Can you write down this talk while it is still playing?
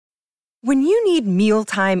When you need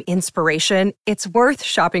mealtime inspiration, it's worth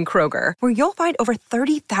shopping Kroger, where you'll find over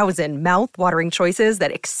 30,000 mouth-watering choices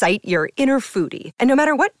that excite your inner foodie. And no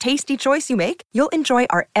matter what tasty choice you make, you'll enjoy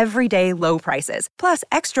our everyday low prices, plus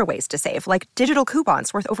extra ways to save, like digital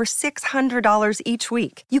coupons worth over $600 each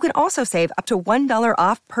week. You can also save up to $1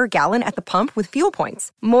 off per gallon at the pump with fuel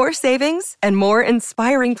points. More savings and more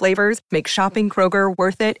inspiring flavors make shopping Kroger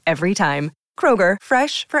worth it every time. Kroger,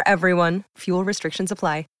 fresh for everyone. Fuel restrictions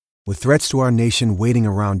apply. With threats to our nation waiting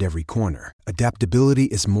around every corner, adaptability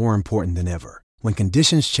is more important than ever. When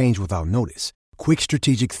conditions change without notice, quick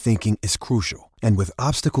strategic thinking is crucial. And with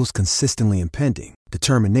obstacles consistently impending,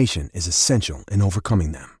 determination is essential in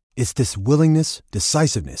overcoming them. It's this willingness,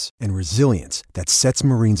 decisiveness, and resilience that sets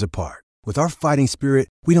Marines apart. With our fighting spirit,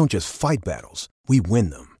 we don't just fight battles, we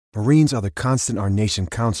win them. Marines are the constant our nation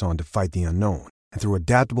counts on to fight the unknown. And through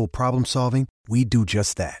adaptable problem solving, we do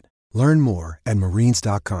just that. Learn more at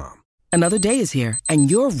marines.com. Another day is here,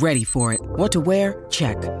 and you're ready for it. What to wear?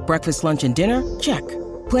 Check. Breakfast, lunch, and dinner? Check.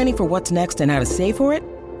 Planning for what's next and how to save for it?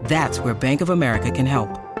 That's where Bank of America can help.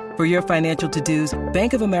 For your financial to-dos,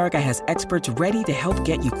 Bank of America has experts ready to help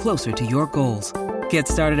get you closer to your goals. Get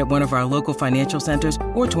started at one of our local financial centers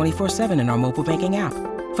or 24/7 in our mobile banking app.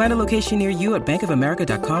 Find a location near you at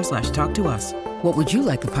bankofamerica.com/talktous. What would you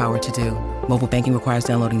like the power to do? Mobile banking requires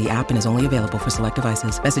downloading the app and is only available for select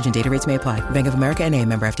devices. Message and data rates may apply. Bank of America N.A.,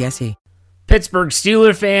 member FDIC. Pittsburgh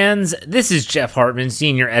Steelers fans, this is Jeff Hartman,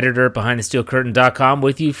 senior editor at BehindTheSteelCurtain.com,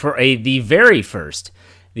 with you for the very first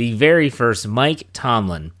Mike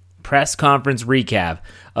Tomlin press conference recap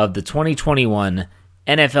of the 2021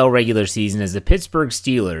 NFL regular season as the Pittsburgh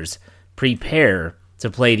Steelers prepare to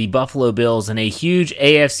play the Buffalo Bills in a huge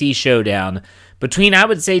AFC showdown between, I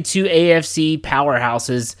would say, two AFC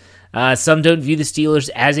powerhouses. Some don't view the Steelers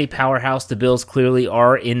as a powerhouse. The Bills clearly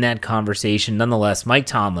are in that conversation. Nonetheless, Mike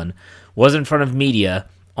Tomlin was in front of media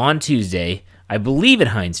on Tuesday, I believe at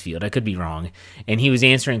Heinz Field. I could be wrong. And he was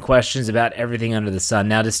answering questions about everything under the sun.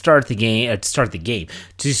 Now, to start the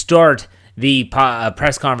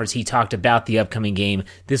press conference, he talked about the upcoming game.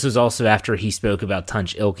 This was also after he spoke about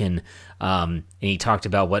Tunch Ilkin, and he talked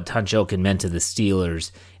about what Tunch Ilkin meant to the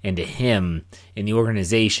Steelers and to him and the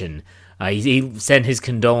organization. He sent his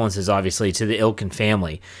condolences, obviously, to the Ilkin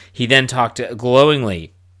family. He then talked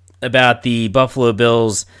glowingly about the Buffalo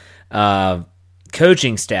Bills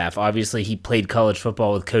coaching staff. Obviously, he played college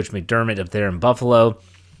football with Coach McDermott up there in Buffalo.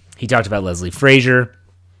 He talked about Leslie Frazier.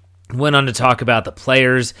 Went on to talk about the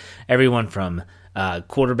players, everyone from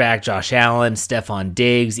quarterback Josh Allen, Stephon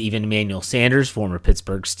Diggs, even Emmanuel Sanders, former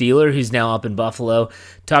Pittsburgh Steeler, who's now up in Buffalo.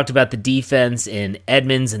 Talked about the defense in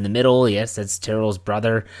Edmonds in the middle. Yes, that's Terrell's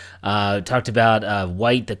brother. Talked about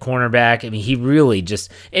White, the cornerback. I mean, he really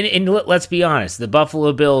just... And let's be honest, the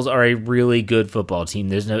Buffalo Bills are a really good football team.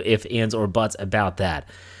 There's no ifs, ands, or buts about that.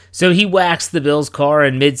 So he waxed the Bills' car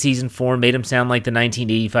in midseason form, made them sound like the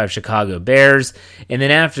 1985 Chicago Bears, and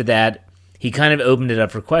then after that, he kind of opened it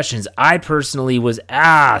up for questions. I personally was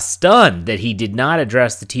stunned that he did not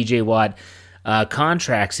address the TJ Watt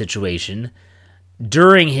contract situation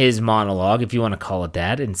during his monologue, if you want to call it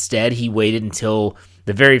that. Instead, he waited until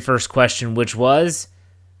the very first question, which was,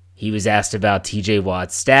 he was asked about TJ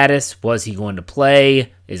Watt's status. Was he going to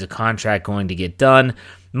play? Is a contract going to get done?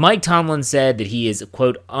 Mike Tomlin said that he is,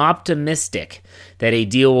 quote, optimistic that a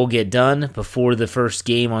deal will get done before the first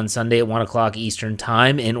game on Sunday at 1 o'clock Eastern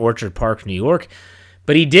Time in Orchard Park, New York.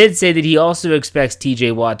 But he did say that he also expects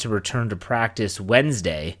TJ Watt to return to practice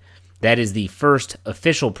Wednesday. That is the first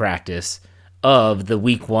official practice of the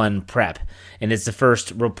Week 1 prep. And it's the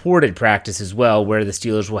first reported practice as well, where the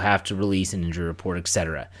Steelers will have to release an injury report,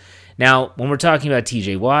 etc. Now, when we're talking about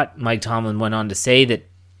TJ Watt, Mike Tomlin went on to say that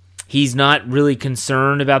he's not really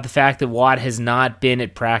concerned about the fact that Watt has not been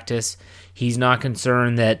at practice. He's not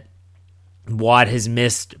concerned that Watt has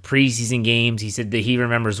missed preseason games. He said that he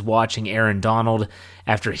remembers watching Aaron Donald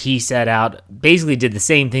after he sat out, basically did the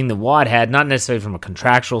same thing that Watt had, not necessarily from a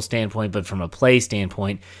contractual standpoint, but from a play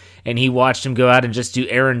standpoint. And he watched him go out and just do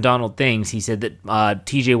Aaron Donald things. He said that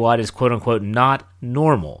TJ Watt is, quote-unquote, not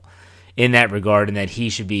normal in that regard and that he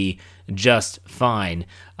should be just fine.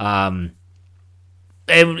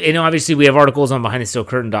 And obviously we have articles on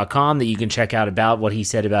BehindTheSteelCurtain.com that you can check out about what he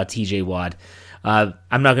said about TJ Watt. I'm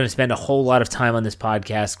not going to spend a whole lot of time on this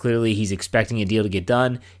podcast. Clearly, he's expecting a deal to get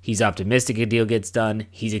done. He's optimistic a deal gets done.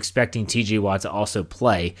 He's expecting TJ Watt to also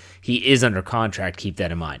play. He is under contract. Keep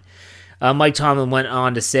that in mind. Mike Tomlin went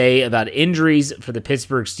on to say about injuries for the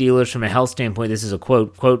Pittsburgh Steelers from a health standpoint. This is a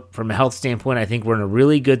quote, from a health standpoint, I think we're in a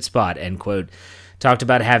really good spot, end quote. Talked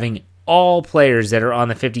about having all players that are on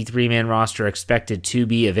the 53-man roster are expected to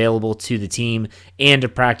be available to the team and to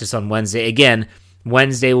practice on Wednesday. Again,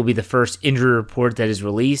 Wednesday will be the first injury report that is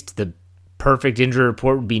released. The perfect injury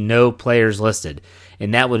report would be no players listed,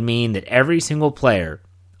 and that would mean that every single player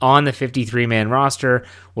on the 53-man roster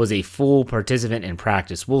was a full participant in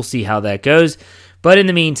practice. We'll see how that goes, but in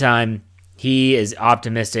the meantime, he is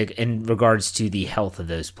optimistic in regards to the health of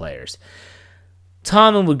those players.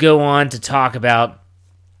 Tomlin would go on to talk about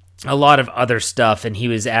a lot of other stuff, and he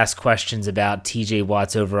was asked questions about TJ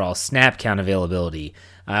Watt's overall snap count availability.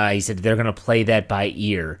 He said they're going to play that by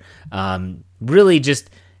ear. Really just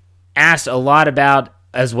asked a lot about,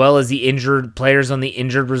 as well as the injured players on the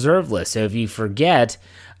injured reserve list. So if you forget,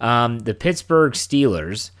 the Pittsburgh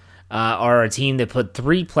Steelers are a team that put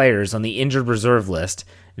 3 players on the injured reserve list.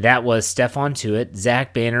 That was Stephon Tuitt,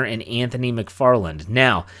 Zach Banner, and Anthony McFarland.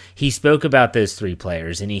 Now, he spoke about those 3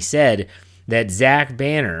 players, and he said that Zach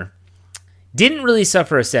Banner didn't really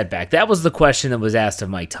suffer a setback. That was the question that was asked of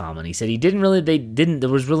Mike Tomlin. He said there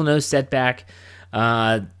was really no setback.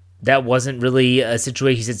 That wasn't really a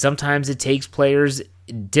situation. He said sometimes it takes players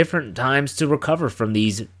different times to recover from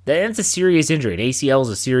these. That's a serious injury. An ACL is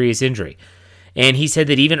a serious injury. And he said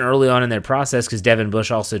that even early on in their process, because Devin Bush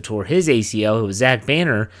also tore his ACL, it was Zach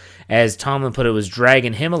Banner, as Tomlin put it, was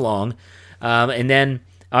dragging him along. And then,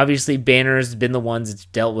 obviously, Banner's been the ones that's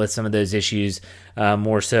dealt with some of those issues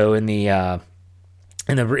more so in the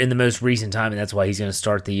most recent time, and that's why he's going to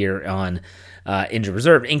start the year on injured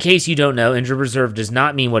reserve. In case you don't know, injured reserve does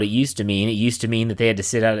not mean what it used to mean. It used to mean that they had to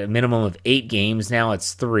sit out a minimum of 8 games. Now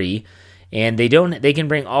it's 3. And they can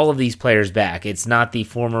bring all of these players back. It's not the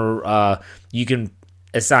former, you can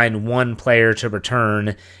assign one player to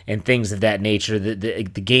return and things of that nature. The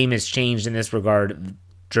game has changed in this regard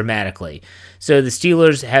dramatically. So the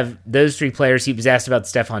Steelers have those 3 players. He was asked about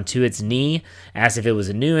Stephon Tuitt's knee, asked if it was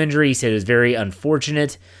a new injury. He said it was very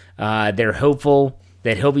unfortunate. They're hopeful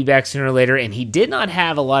that he'll be back sooner or later, and he did not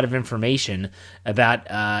have a lot of information about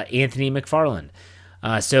Anthony McFarland.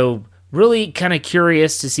 So really kind of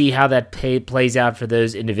curious to see how that plays out for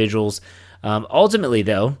those individuals. Ultimately,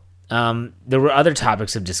 though, there were other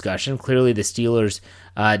topics of discussion. Clearly, the Steelers,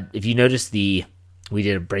 if you notice, we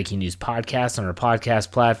did a breaking news podcast on our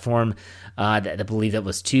podcast platform. I believe that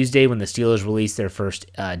was Tuesday when the Steelers released their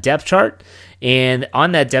first depth chart. And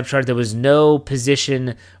on that depth chart, there was no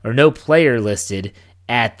position or no player listed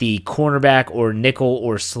at the cornerback or nickel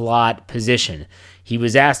or slot position. He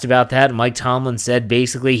was asked about that, and Mike Tomlin said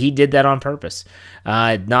basically he did that on purpose.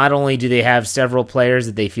 Not only do they have several players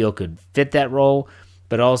that they feel could fit that role,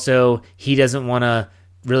 but also he doesn't want to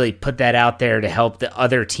really put that out there to help the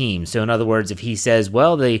other team. So in other words, if he says,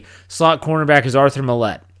 well, the slot cornerback is Arthur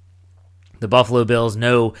Millette, the Buffalo Bills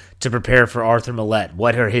know to prepare for Arthur Millette.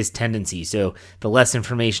 What are his tendencies? So the less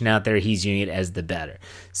information out there, he's viewing it as the better.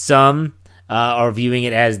 Some are viewing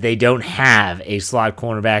it as they don't have a slot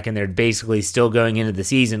cornerback, and they're basically still going into the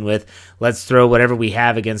season with, let's throw whatever we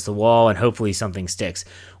have against the wall and hopefully something sticks.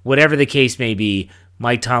 Whatever the case may be,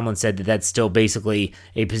 Mike Tomlin said that that's still basically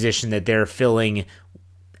a position that they're filling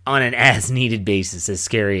on an as-needed basis, as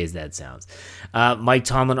scary as that sounds. Mike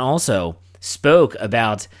Tomlin also spoke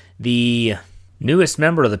about the newest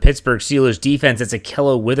member of the Pittsburgh Steelers defense. That's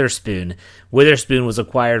Ahkello Witherspoon. Witherspoon was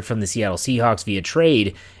acquired from the Seattle Seahawks via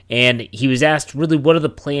trade, and he was asked really what are the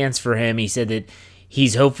plans for him. He said that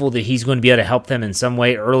he's hopeful that he's going to be able to help them in some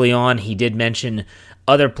way. Early on, he did mention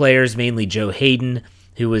other players, mainly Joe Hayden,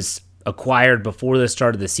 who was acquired before the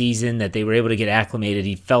start of the season, that they were able to get acclimated.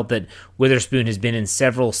 He felt that Witherspoon has been in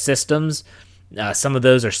several systems. Some of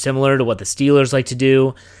those are similar to what the Steelers like to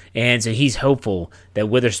do, and so he's hopeful that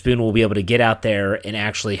Witherspoon will be able to get out there and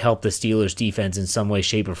actually help the Steelers defense in some way,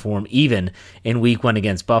 shape, or form, even in Week 1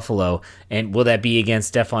 against Buffalo. And will that be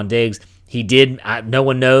against Stefon Diggs? He did, no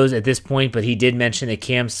one knows at this point, but he did mention that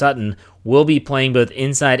Cam Sutton will be playing both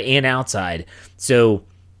inside and outside. So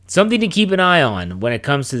something to keep an eye on when it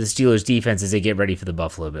comes to the Steelers defense as they get ready for the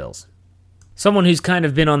Buffalo Bills. Someone who's kind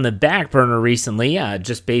of been on the back burner recently,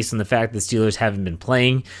 just based on the fact the Steelers haven't been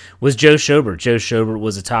playing, was Joe Schobert. Joe Schobert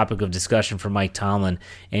was a topic of discussion for Mike Tomlin,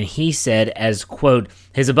 and he said, as, quote,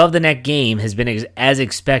 his above-the-neck game has been as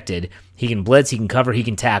expected. He can blitz, he can cover, he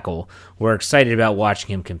can tackle. We're excited about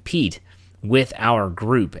watching him compete with our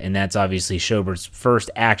group, and that's obviously Schobert's first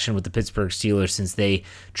action with the Pittsburgh Steelers since they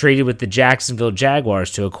traded with the Jacksonville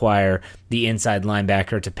Jaguars to acquire the inside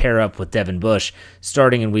linebacker to pair up with Devin Bush.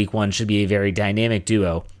 Starting in Week 1 should be a very dynamic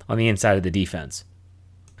duo on the inside of the defense.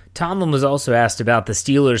 Tomlin was also asked about the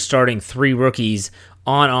Steelers starting 3 rookies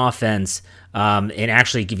on offense, and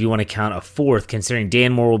actually, if you want to count a 4th, considering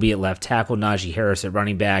Dan Moore will be at left tackle, Najee Harris at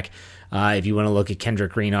running back, If you want to look at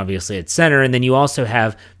Kendrick Green, obviously at center, and then you also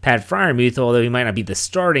have Pat Freiermuth, although he might not be the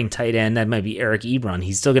starting tight end, that might be Eric Ebron.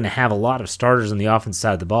 He's still going to have a lot of starters on the offensive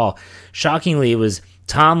side of the ball. Shockingly, it was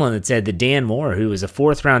Tomlin that said that Dan Moore, who was a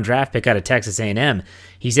 4th-round draft pick out of Texas A&M,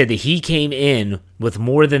 he said that he came in with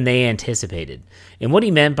more than they anticipated. And what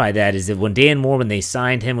he meant by that is that when Dan Moore, when they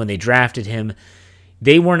signed him, when they drafted him,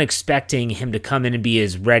 they weren't expecting him to come in and be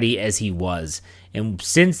as ready as he was. And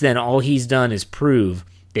since then, all he's done is prove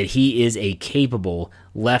that he is a capable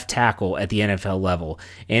left tackle at the NFL level.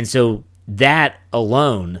 And so that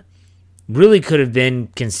alone really could have been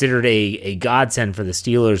considered a godsend for the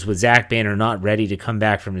Steelers, with Zach Banner not ready to come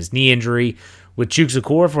back from his knee injury. With Chuks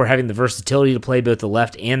Okorafor having the versatility to play both the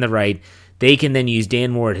left and the right, they can then use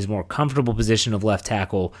Dan Moore at his more comfortable position of left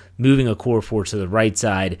tackle, moving Okorafor to the right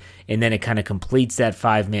side, and then it kind of completes that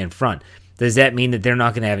 5-man front. Does that mean that they're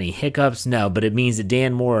not going to have any hiccups? No, but it means that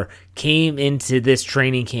Dan Moore came into this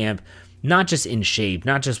training camp not just in shape,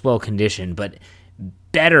 not just well-conditioned, but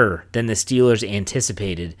better than the Steelers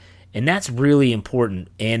anticipated. And that's really important,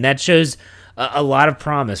 and that shows a lot of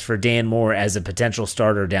promise for Dan Moore as a potential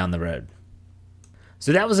starter down the road.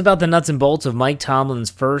 So that was about the nuts and bolts of Mike Tomlin's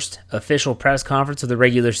first official press conference of the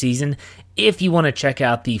regular season. If you want to check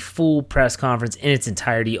out the full press conference in its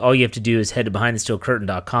entirety, all you have to do is head to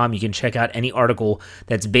BehindTheSteelCurtain.com. You can check out any article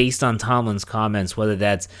that's based on Tomlin's comments, whether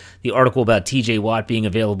that's the article about TJ Watt being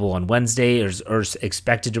available on Wednesday or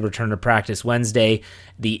expected to return to practice Wednesday,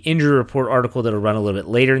 the injury report article that'll run a little bit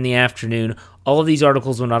later in the afternoon. All of these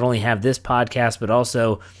articles will not only have this podcast, but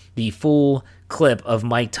also the full clip of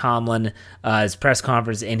Mike Tomlin, his press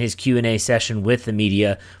conference and his Q&A session with the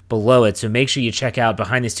media below it. So make sure you check out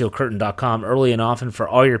BehindTheSteelCurtain.com early and often for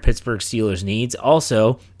all your Pittsburgh Steelers needs.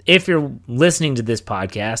 Also, if you're listening to this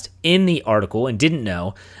podcast in the article and didn't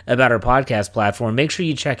know about our podcast platform, make sure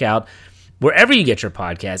you check out wherever you get your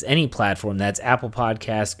podcast, any platform. That's Apple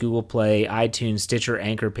Podcasts, Google Play, iTunes, Stitcher,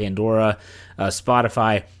 Anchor, Pandora,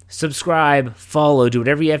 Spotify. Subscribe, follow, do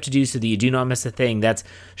whatever you have to do so that you do not miss a thing. That's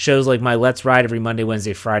shows like my Let's Ride every Monday,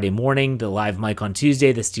 Wednesday, Friday morning, the Live Mic on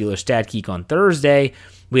Tuesday, the Steelers Stat Geek on Thursday.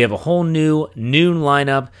 We have a whole new noon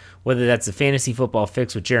lineup, whether that's the Fantasy Football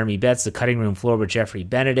Fix with Jeremy Betts, the Cutting Room Floor with Jeffrey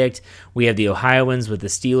Benedict. We have the Ohioans with the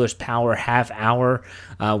Steelers Power Half Hour.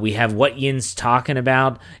 We have What Yin's Talking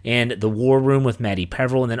About and the War Room with Maddie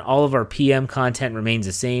Peverill. And then all of our PM content remains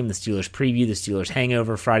the same. The Steelers Preview, the Steelers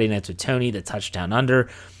Hangover, Friday Nights with Tony, the Touchdown Under,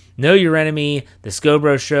 Know Your Enemy, the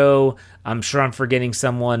Scobro Show. I'm sure I'm forgetting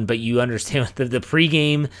someone, but you understand the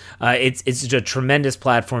pregame. It's a tremendous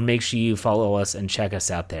platform. Make sure you follow us and check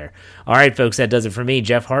us out there. All right, folks, that does it for me.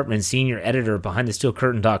 Jeff Hartman, Senior Editor of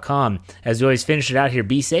BehindTheSteelCurtain.com. As we always finish it out here,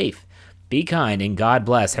 be safe, be kind, and God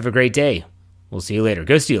bless. Have a great day. We'll see you later.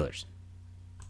 Go Steelers.